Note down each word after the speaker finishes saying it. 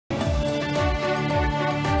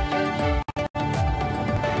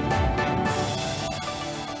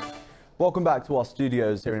Welcome back to our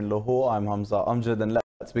studios here in Lahore. I'm Hamza Amjad, and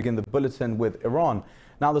let's begin the bulletin with Iran.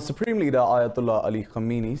 Now, the Supreme Leader Ayatollah Ali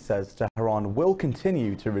Khamenei says Tehran will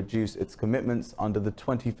continue to reduce its commitments under the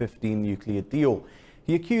 2015 nuclear deal.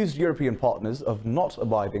 He accused European partners of not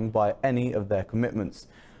abiding by any of their commitments.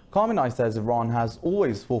 Khamenei says Iran has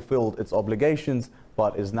always fulfilled its obligations,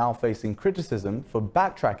 but is now facing criticism for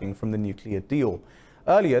backtracking from the nuclear deal.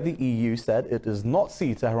 Earlier, the EU said it does not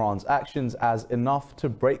see Tehran's actions as enough to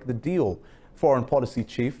break the deal. Foreign Policy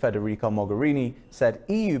Chief Federica Mogherini said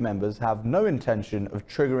EU members have no intention of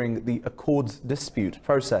triggering the Accords dispute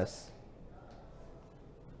process.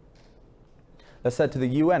 Let's head to the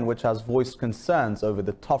UN, which has voiced concerns over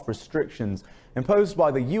the tough restrictions imposed by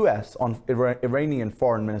the US on Iranian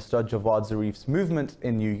Foreign Minister Javad Zarif's movement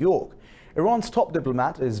in New York. Iran's top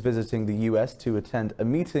diplomat is visiting the US to attend a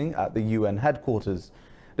meeting at the UN headquarters.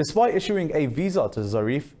 Despite issuing a visa to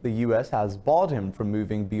Zarif, the US has barred him from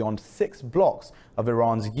moving beyond 6 blocks of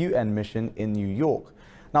Iran's UN mission in New York.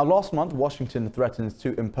 Now, last month, Washington threatened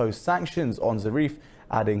to impose sanctions on Zarif,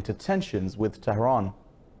 adding to tensions with Tehran.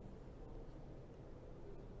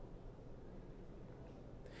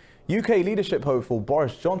 UK leadership hopeful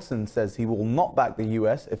Boris Johnson says he will not back the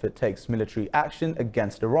US if it takes military action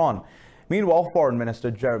against Iran. Meanwhile, Foreign Minister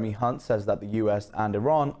Jeremy Hunt says that the US and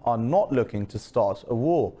Iran are not looking to start a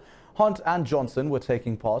war. Hunt and Johnson were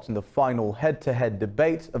taking part in the final head-to-head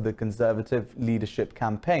debate of the Conservative leadership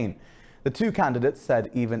campaign. The two candidates said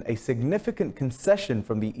even a significant concession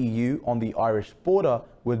from the EU on the Irish border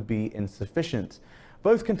would be insufficient.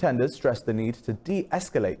 Both contenders stressed the need to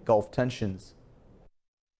de-escalate Gulf tensions.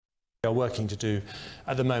 We are working to do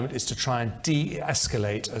at the moment is to try and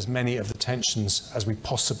de-escalate as many of the tensions as we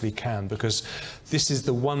possibly can, because this is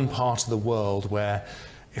the one part of the world where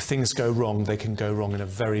if things go wrong, they can go wrong in a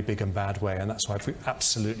very big and bad way, and that's why we've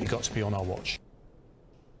absolutely got to be on our watch.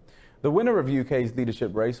 The winner of UK's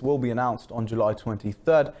leadership race will be announced on July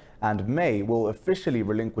 23rd, and May will officially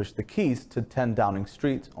relinquish the keys to 10 Downing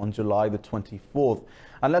Street on July the 24th.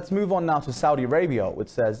 And let's move on now to Saudi Arabia, which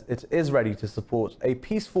says it is ready to support a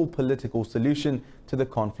peaceful political solution to the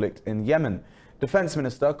conflict in Yemen. Defense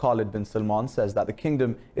Minister Khalid bin Salman says that the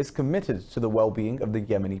kingdom is committed to the well-being of the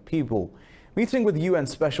Yemeni people. Meeting with UN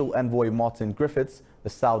Special Envoy Martin Griffiths, the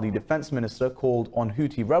Saudi Defense Minister called on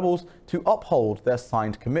Houthi rebels to uphold their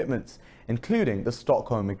signed commitments, including the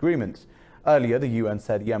Stockholm Agreement. Earlier, the UN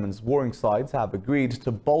said Yemen's warring sides have agreed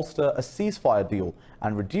to bolster a ceasefire deal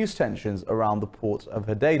and reduce tensions around the port of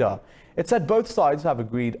Hodeidah. It said both sides have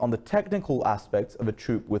agreed on the technical aspects of a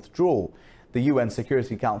troop withdrawal. The UN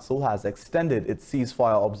Security Council has extended its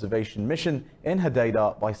ceasefire observation mission in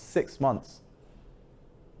Hodeidah by 6 months.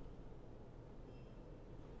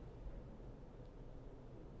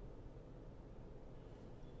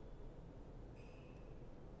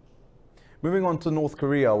 Moving on to North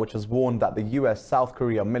Korea, which has warned that the US-South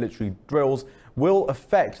Korea military drills will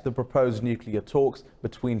affect the proposed nuclear talks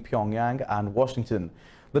between Pyongyang and Washington.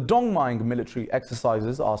 The Dongmyang military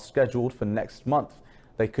exercises are scheduled for next month.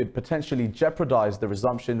 They could potentially jeopardize the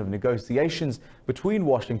resumption of negotiations between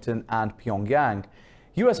Washington and Pyongyang.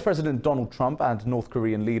 US President Donald Trump and North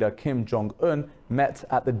Korean leader Kim Jong-un met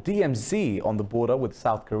at the DMZ on the border with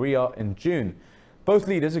South Korea in June. Both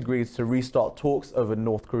leaders agreed to restart talks over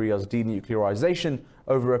North Korea's denuclearization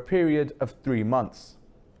over a period of 3 months.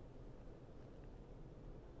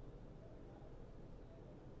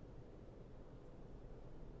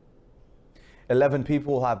 Eleven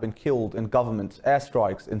people have been killed in government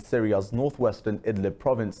airstrikes in Syria's northwestern Idlib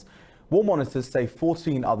province. War monitors say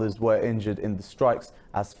 14 others were injured in the strikes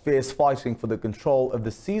as fierce fighting for the control of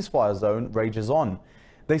the ceasefire zone rages on.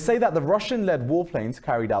 They say that the Russian-led warplanes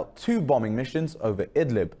carried out 2 bombing missions over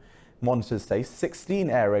Idlib. Monitors say 16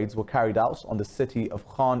 air raids were carried out on the city of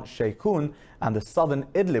Khan Sheikhoun and the southern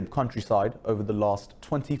Idlib countryside over the last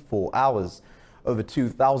 24 hours. Over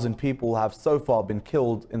 2,000 people have so far been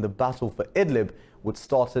killed in the battle for Idlib, which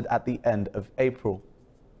started at the end of April.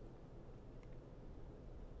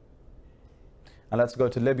 And let's go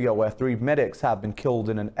to Libya, where 3 medics have been killed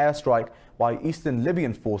in an airstrike by Eastern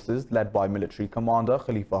Libyan forces led by military commander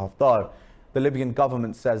Khalifa Haftar. The Libyan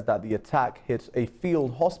government says that the attack hit a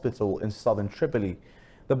field hospital in southern Tripoli.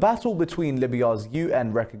 The battle between Libya's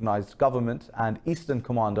UN-recognized government and Eastern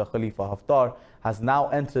commander Khalifa Haftar has now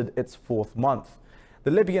entered its 4th month.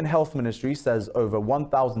 The Libyan Health Ministry says over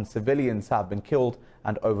 1,000 civilians have been killed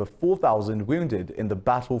and over 4,000 wounded in the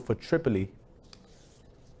battle for Tripoli.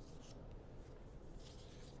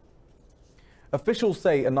 Officials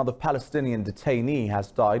say another Palestinian detainee has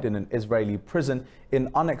died in an Israeli prison in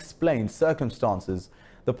unexplained circumstances.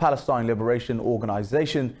 The Palestine Liberation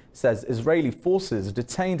Organization says Israeli forces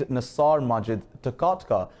detained Nassar Majid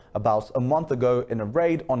Takatka about a month ago in a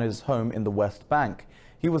raid on his home in the West Bank.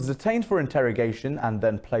 He was detained for interrogation and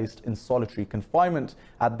then placed in solitary confinement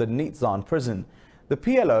at the Nitzan prison. The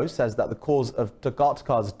PLO says that the cause of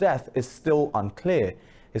Takatka's death is still unclear.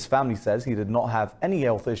 His family says he did not have any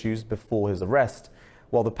health issues before his arrest,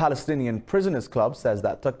 while the Palestinian Prisoners Club says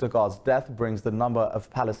that Takatka's death brings the number of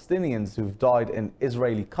Palestinians who've died in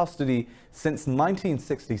Israeli custody since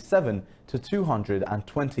 1967 to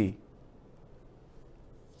 220.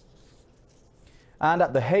 And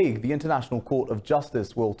at The Hague, the International Court of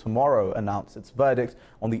Justice will tomorrow announce its verdict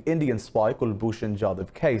on the Indian spy Kulbhushan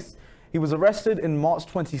Jadhav case. He was arrested in March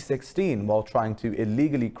 2016 while trying to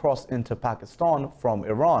illegally cross into Pakistan from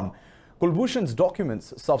Iran. Kulbhushan's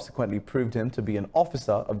documents subsequently proved him to be an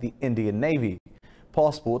officer of the Indian Navy.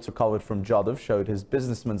 Passports recovered from Jadhav showed his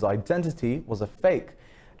businessman's identity was a fake.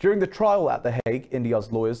 During the trial at The Hague,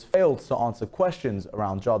 India's lawyers failed to answer questions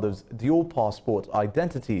around Jadhav's dual passport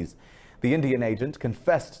identities. The Indian agent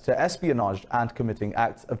confessed to espionage and committing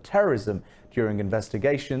acts of terrorism during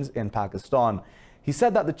investigations in Pakistan. He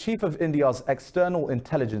said that the chief of India's external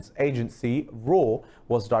intelligence agency, RAW,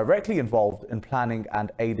 was directly involved in planning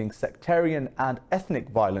and aiding sectarian and ethnic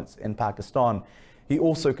violence in Pakistan. He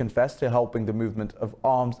also confessed to helping the movement of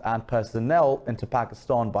arms and personnel into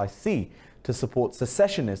Pakistan by sea to support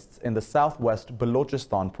secessionists in the southwest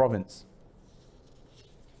Balochistan province.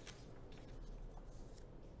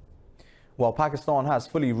 While Pakistan has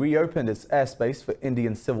fully reopened its airspace for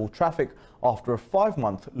Indian civil traffic after a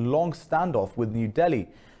 5-month-long standoff with New Delhi,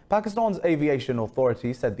 Pakistan's aviation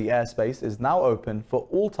authority said the airspace is now open for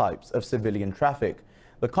all types of civilian traffic.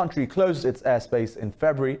 The country closed its airspace in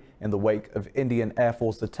February in the wake of Indian Air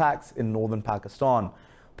Force attacks in northern Pakistan.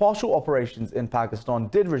 Partial operations in Pakistan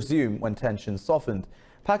did resume when tensions softened.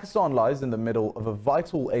 Pakistan lies in the middle of a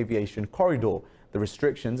vital aviation corridor. The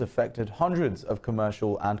restrictions affected hundreds of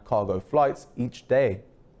commercial and cargo flights each day.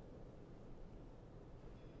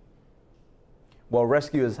 While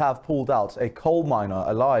rescuers have pulled out a coal miner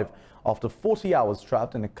alive after 40 hours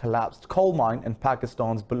trapped in a collapsed coal mine in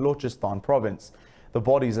Pakistan's Balochistan province. The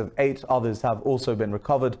bodies of 8 others have also been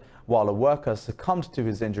recovered, while a worker succumbed to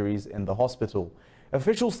his injuries in the hospital.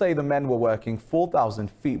 Officials say the men were working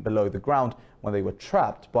 4,000 feet below the ground when they were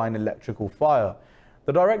trapped by an electrical fire.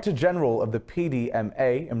 The Director General of the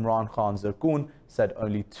PDMA, Imran Khan Zirkun, said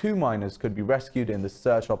only 2 miners could be rescued in the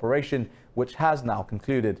search operation, which has now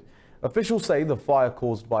concluded. Officials say the fire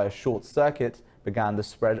caused by a short circuit began the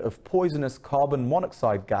spread of poisonous carbon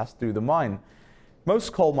monoxide gas through the mine.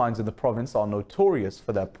 Most coal mines in the province are notorious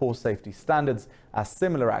for their poor safety standards, as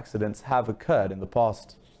similar accidents have occurred in the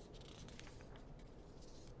past.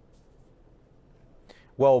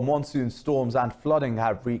 Well, monsoon storms and flooding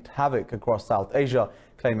have wreaked havoc across South Asia,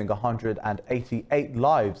 claiming 188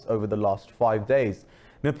 lives over the last 5 days.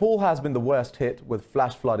 Nepal has been the worst hit, with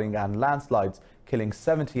flash flooding and landslides, killing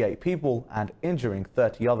 78 people and injuring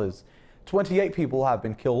 30 others. 28 people have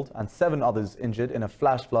been killed and 7 others injured in a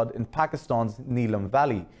flash flood in Pakistan's Neelam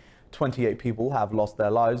Valley. 28 people have lost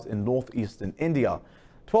their lives in northeastern India.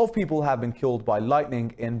 12 people have been killed by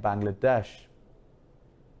lightning in Bangladesh.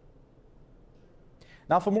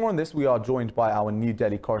 Now, for more on this, we are joined by our New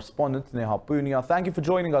Delhi correspondent, Neha Punia. Thank you for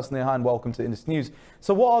joining us, Neha, and welcome to Indus News.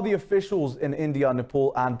 So what are the officials in India,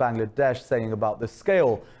 Nepal and Bangladesh saying about the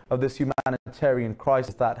scale of this humanitarian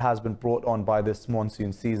crisis that has been brought on by this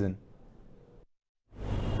monsoon season?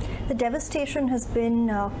 The devastation has been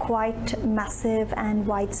quite massive and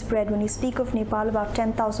widespread. When you speak of Nepal, about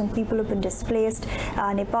 10,000 people have been displaced.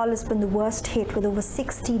 Nepal has been the worst hit, with over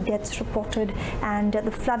 60 deaths reported, and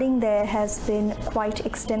the flooding there has been quite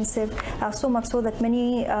extensive, so much so that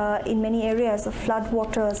in many areas the flood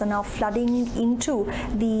waters are now flooding into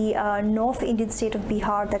the North Indian state of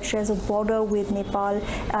Bihar that shares a border with Nepal.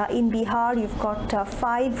 In Bihar, you've got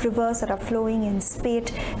 5 rivers that are flowing in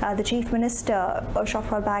spate. The Chief Minister, a short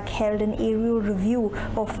while back, held an aerial review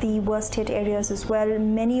of the worst hit areas as well.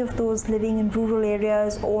 Many of those living in rural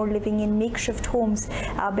areas or living in makeshift homes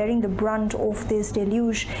are bearing the brunt of this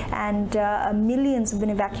deluge, and millions have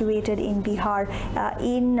been evacuated in Bihar.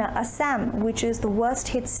 In Assam, which is the worst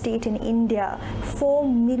hit state in India, 4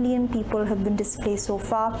 million people have been displaced so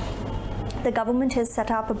far. The government has set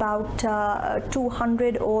up about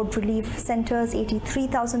 200 odd relief centers.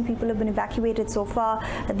 83,000 people have been evacuated so far.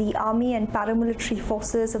 The army and paramilitary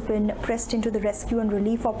forces have been pressed into the rescue and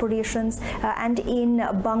relief operations. And in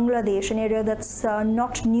Bangladesh, an area that's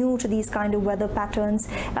not new to these kind of weather patterns,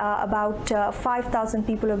 about 5,000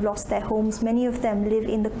 people have lost their homes. Many of them live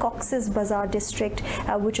in the Cox's Bazar district,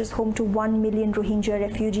 which is home to 1 million Rohingya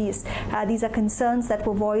refugees. These are concerns that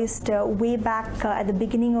were voiced way back at the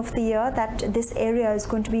beginning of the year, that this area is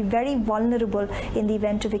going to be very vulnerable in the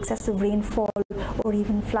event of excessive rainfall or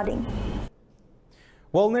even flooding.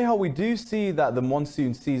 Well, Neha, we do see that the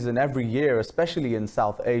monsoon season every year, especially in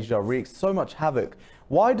South Asia, wreaks so much havoc.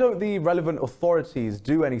 Why don't the relevant authorities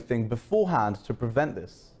do anything beforehand to prevent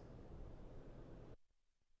this?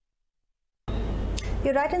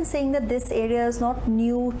 You're right in saying that this area is not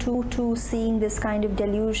new to seeing this kind of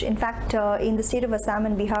deluge. In fact, in the state of Assam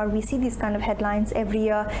and Bihar, we see these kind of headlines every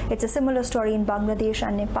year. It's a similar story in Bangladesh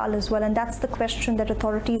and Nepal as well, and that's the question that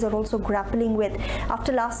authorities are also grappling with.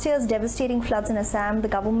 After last year's devastating floods in Assam, the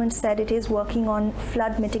government said it is working on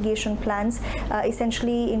flood mitigation plans,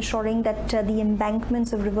 essentially ensuring that the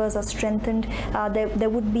embankments of rivers are strengthened. There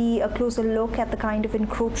would be a closer look at the kind of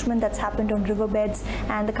encroachment that's happened on riverbeds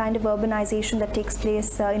and the kind of urbanization that takes place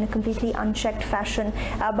in a completely unchecked fashion.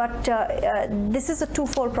 But this is a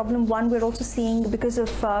twofold problem. One, we're also seeing, because of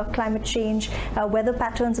climate change, weather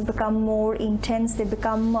patterns have become more intense. They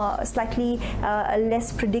become slightly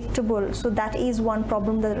less predictable. So that is one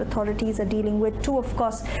problem that authorities are dealing with. Two, of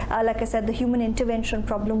course, like I said, the human intervention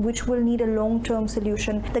problem, which will need a long-term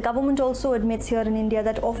solution. The government also admits here in India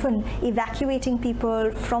that often evacuating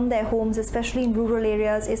people from their homes, especially in rural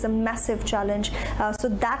areas, is a massive challenge. So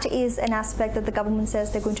that is an aspect that the government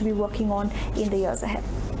says they're going to be working on in the years ahead.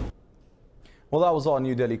 Well, that was our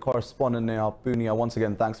New Delhi correspondent, Neha Punia. Once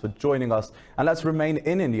again, thanks for joining us. And let's remain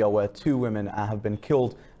in India, where 2 women have been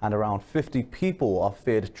killed and around 50 people are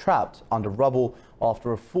feared trapped under rubble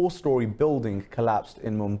after a 4-story building collapsed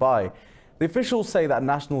in Mumbai. The officials say that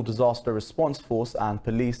National Disaster Response Force and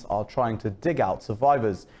police are trying to dig out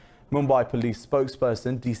survivors. Mumbai police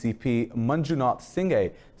spokesperson DCP Manjunath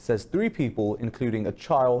Singhe says 3 people, including a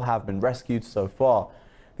child, have been rescued so far.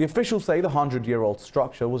 The officials say the 100-year-old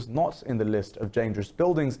structure was not in the list of dangerous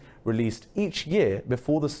buildings released each year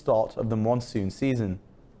before the start of the monsoon season.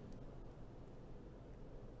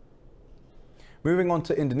 Moving on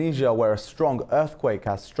to Indonesia, where a strong earthquake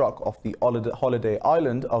has struck off the holiday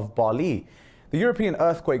island of Bali. The European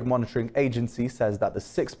Earthquake Monitoring Agency says that the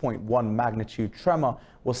 6.1 magnitude tremor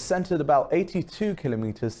was centered about 82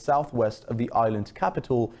 kilometers southwest of the island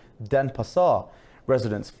capital, Denpasar.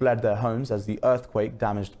 Residents fled their homes as the earthquake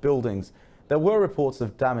damaged buildings. There were reports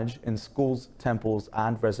of damage in schools, temples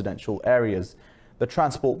and residential areas. The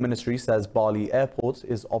Transport Ministry says Bali Airport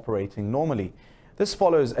is operating normally. This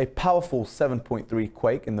follows a powerful 7.3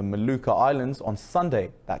 quake in the Maluku Islands on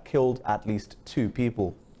Sunday that killed at least 2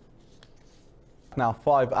 people. Now,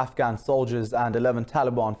 5 Afghan soldiers and 11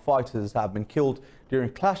 Taliban fighters have been killed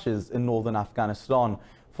during clashes in northern Afghanistan.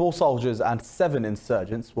 4 soldiers and 7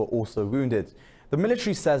 insurgents were also wounded. The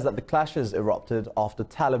military says that the clashes erupted after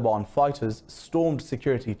Taliban fighters stormed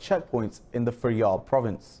security checkpoints in the Faryab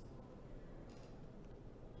province.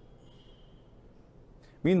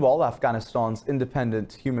 Meanwhile, Afghanistan's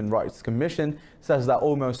Independent Human Rights Commission says that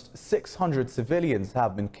almost 600 civilians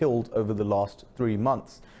have been killed over the last 3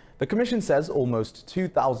 months. The commission says almost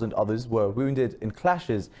 2,000 others were wounded in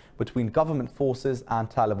clashes between government forces and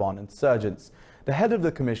Taliban insurgents. The head of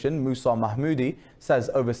the commission, Musa Mahmoudi,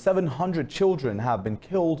 says over 700 children have been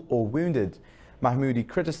killed or wounded. Mahmoudi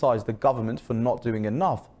criticized the government for not doing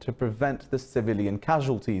enough to prevent the civilian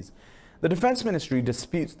casualties. The Defense Ministry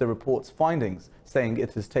disputes the report's findings, saying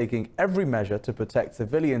it is taking every measure to protect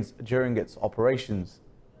civilians during its operations.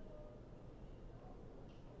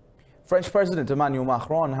 French President Emmanuel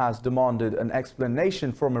Macron has demanded an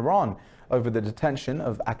explanation from Iran over the detention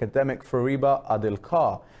of academic Fariba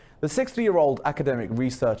Adilkar. The 60-year-old academic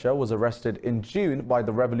researcher was arrested in June by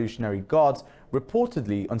the Revolutionary Guards,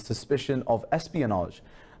 reportedly on suspicion of espionage.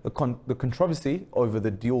 The controversy over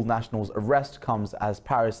the dual national's arrest comes as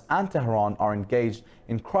Paris and Tehran are engaged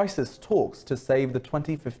in crisis talks to save the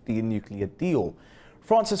 2015 nuclear deal.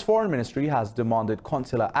 France's foreign ministry has demanded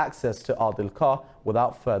consular access to Adilkar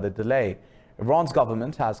without further delay. Iran's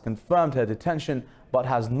government has confirmed her detention but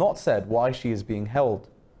has not said why she is being held.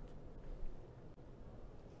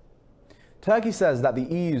 Turkey says that the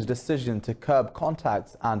EU's decision to curb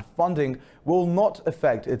contacts and funding will not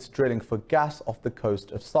affect its drilling for gas off the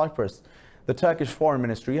coast of Cyprus. The Turkish Foreign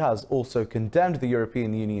Ministry has also condemned the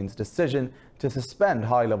European Union's decision to suspend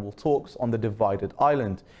high-level talks on the divided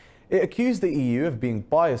island. It accused the EU of being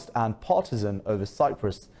biased and partisan over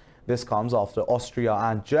Cyprus. This comes after Austria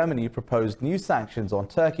and Germany proposed new sanctions on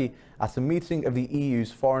Turkey at a meeting of the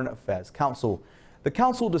EU's Foreign Affairs Council. The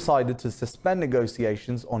Council decided to suspend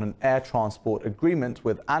negotiations on an air transport agreement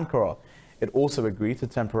with Ankara. It also agreed to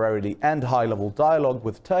temporarily end high-level dialogue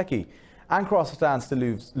with Turkey. Ankara stands to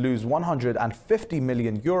lose 150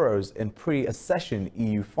 million euros in pre-accession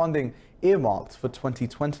EU funding earmarked for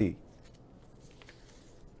 2020.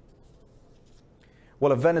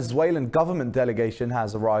 Well, a Venezuelan government delegation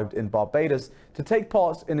has arrived in Barbados to take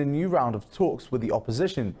part in a new round of talks with the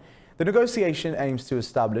opposition. The negotiation aims to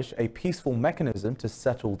establish a peaceful mechanism to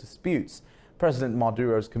settle disputes. President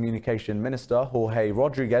Maduro's communication minister, Jorge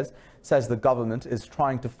Rodriguez, says the government is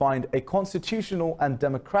trying to find a constitutional and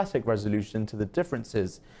democratic resolution to the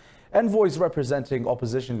differences. Envoys representing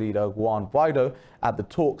opposition leader Juan Guaido at the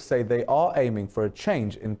talks say they are aiming for a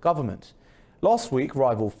change in government. Last week,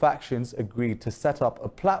 rival factions agreed to set up a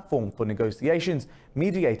platform for negotiations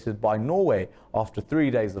mediated by Norway after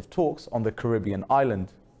 3 days of talks on the Caribbean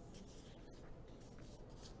island.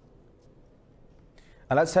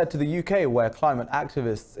 And let's head to the UK, where climate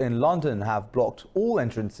activists in London have blocked all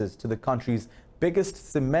entrances to the country's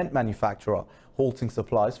biggest cement manufacturer, halting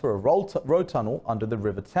supplies for a road tunnel under the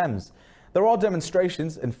River Thames. There are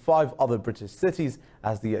demonstrations in 5 other British cities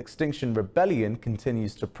as the Extinction Rebellion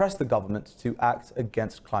continues to press the government to act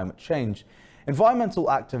against climate change. Environmental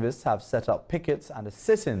activists have set up pickets and a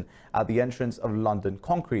sit-in at the entrance of London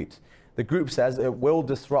Concrete. The group says it will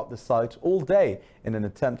disrupt the site all day in an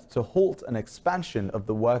attempt to halt an expansion of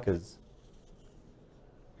the workers.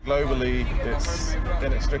 Globally, it's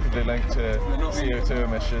inextricably linked to CO2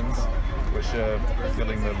 emissions, which are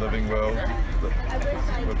filling the living world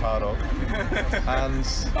that we're part of.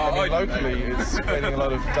 And locally, it's creating a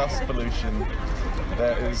lot of dust pollution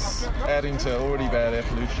that is adding to already bad air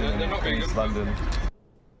pollution in East London.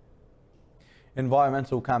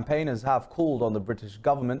 Environmental campaigners have called on the British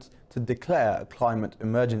government to declare a climate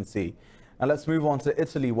emergency. And let's move on to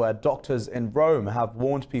Italy, where doctors in Rome have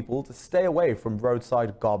warned people to stay away from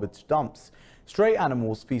roadside garbage dumps. Stray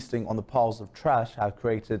animals feasting on the piles of trash have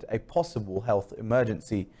created a possible health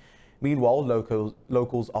emergency. Meanwhile,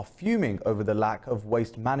 locals are fuming over the lack of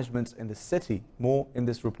waste management in the city. More in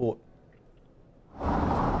this report.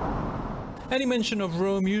 Any mention of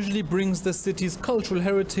Rome usually brings the city's cultural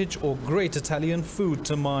heritage or great Italian food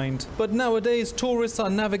to mind. But nowadays, tourists are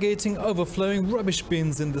navigating overflowing rubbish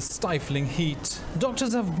bins in the stifling heat.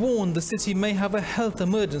 Doctors have warned the city may have a health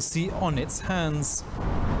emergency on its hands.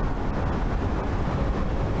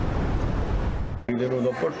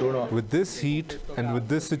 With this heat and with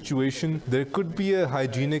this situation, there could be a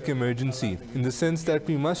hygienic emergency in the sense that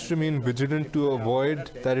we must remain vigilant to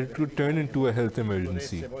avoid that it could turn into a health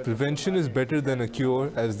emergency. Prevention is better than a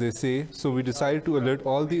cure, as they say, so we decided to alert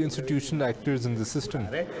all the institutional actors in the system.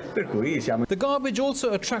 The garbage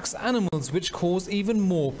also attracts animals, which cause even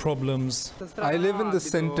more problems. I live in the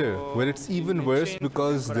center, where it's even worse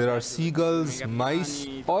because there are seagulls, mice,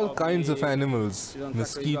 all kinds of animals,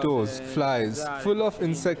 mosquitoes, flies, full of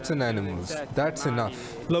insects and animals. That's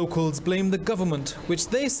enough. Locals blame the government, which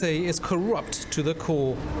they say is corrupt to the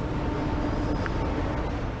core.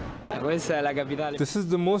 This is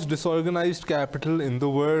the most disorganized capital in the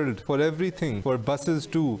world, for everything, for buses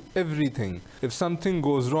too, everything. If something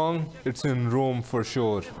goes wrong, it's in Rome for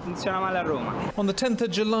sure. On the 10th of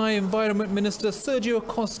July, Environment Minister Sergio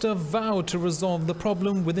Costa vowed to resolve the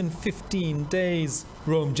problem within 15 days.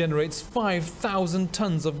 Rome generates 5,000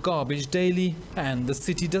 tons of garbage daily, and the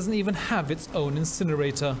city doesn't even have its own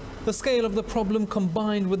incinerator. The scale of the problem,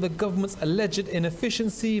 combined with the government's alleged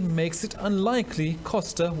inefficiency, makes it unlikely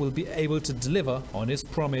Costa will be able to deliver on his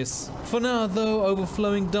promise. For now, though,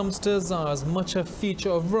 overflowing dumpsters are as much a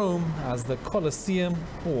feature of Rome as the Colosseum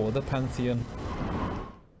or the Pantheon.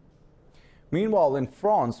 Meanwhile, in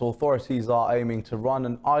France, authorities are aiming to run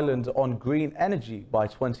an island on green energy by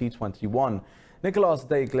 2021. Nicolas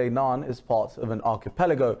de Glénan is part of an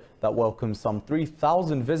archipelago that welcomes some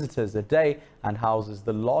 3,000 visitors a day and houses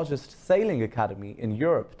the largest sailing academy in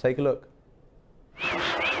Europe. Take a look.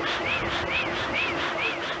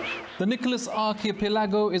 The Nicolas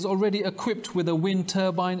Archipelago is already equipped with a wind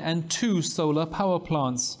turbine and 2 solar power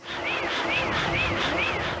plants.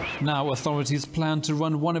 Now authorities plan to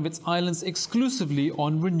run one of its islands exclusively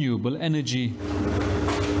on renewable energy.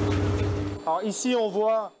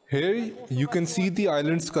 Here you can see the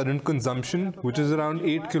island's current consumption, which is around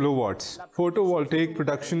 8 kilowatts. Photovoltaic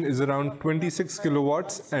production is around 26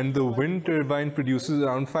 kilowatts and the wind turbine produces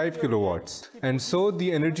around 5 kilowatts. And so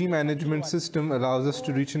the energy management system allows us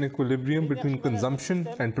to reach an equilibrium between consumption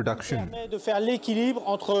and production.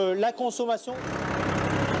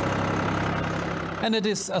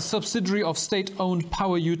 Enedis, a subsidiary of state-owned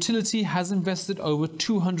power utility, has invested over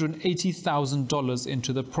 $280,000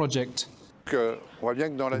 into the project.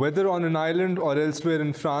 Whether on an island or elsewhere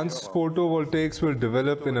in France, photovoltaics will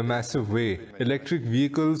develop in a massive way. Electric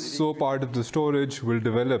vehicles, so part of the storage, will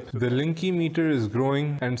develop. The Linky meter is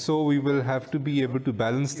growing, and so we will have to be able to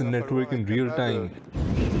balance the network in real time.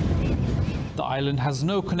 The island has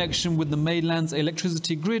no connection with the mainland's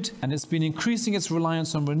electricity grid, and it's been increasing its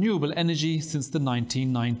reliance on renewable energy since the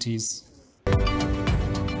 1990s.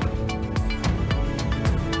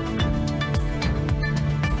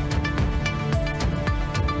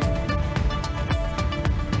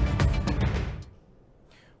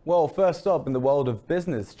 Well, first up, in the world of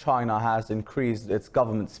business, China has increased its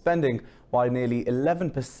government spending by nearly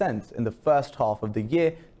 11% in the first half of the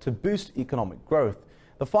year to boost economic growth.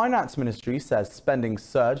 The Finance Ministry says spending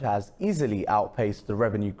surge has easily outpaced the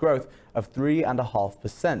revenue growth of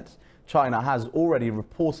 3.5%. China has already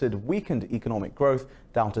reported weakened economic growth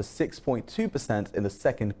down to 6.2% in the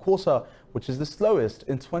second quarter, which is the slowest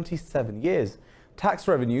in 27 years. Tax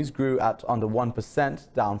revenues grew at under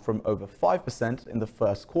 1%, down from over 5% in the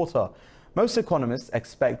first quarter. Most economists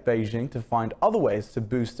expect Beijing to find other ways to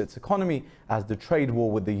boost its economy as the trade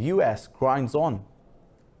war with the US grinds on.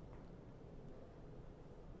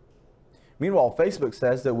 Meanwhile, Facebook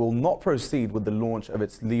says it will not proceed with the launch of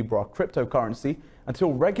its Libra cryptocurrency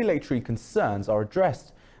until regulatory concerns are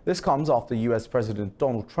addressed. This comes after US President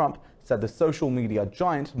Donald Trump said the social media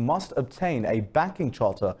giant must obtain a banking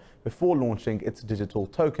charter before launching its digital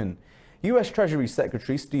token. US Treasury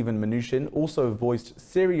Secretary Steven Mnuchin also voiced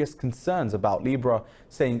serious concerns about Libra,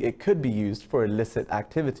 saying it could be used for illicit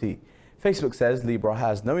activity. Facebook says Libra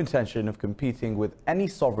has no intention of competing with any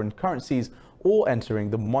sovereign currencies or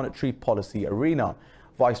entering the monetary policy arena.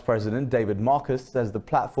 Vice President David Marcus says the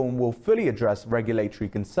platform will fully address regulatory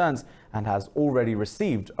concerns and has already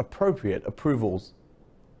received appropriate approvals.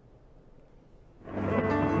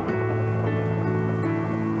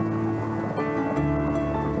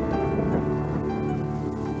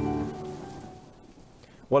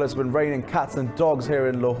 Well, it's been raining cats and dogs here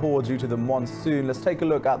in Lahore due to the monsoon. Let's take a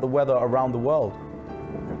look at the weather around the world.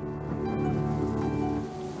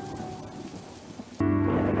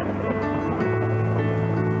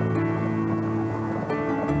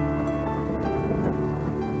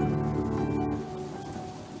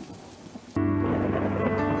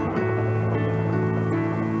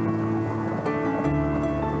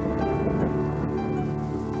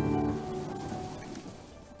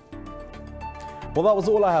 Well, that was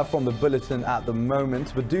all I have from the Bulletin at the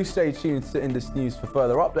moment, but do stay tuned to Indus News for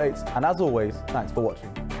further updates. And as always, thanks for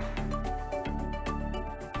watching.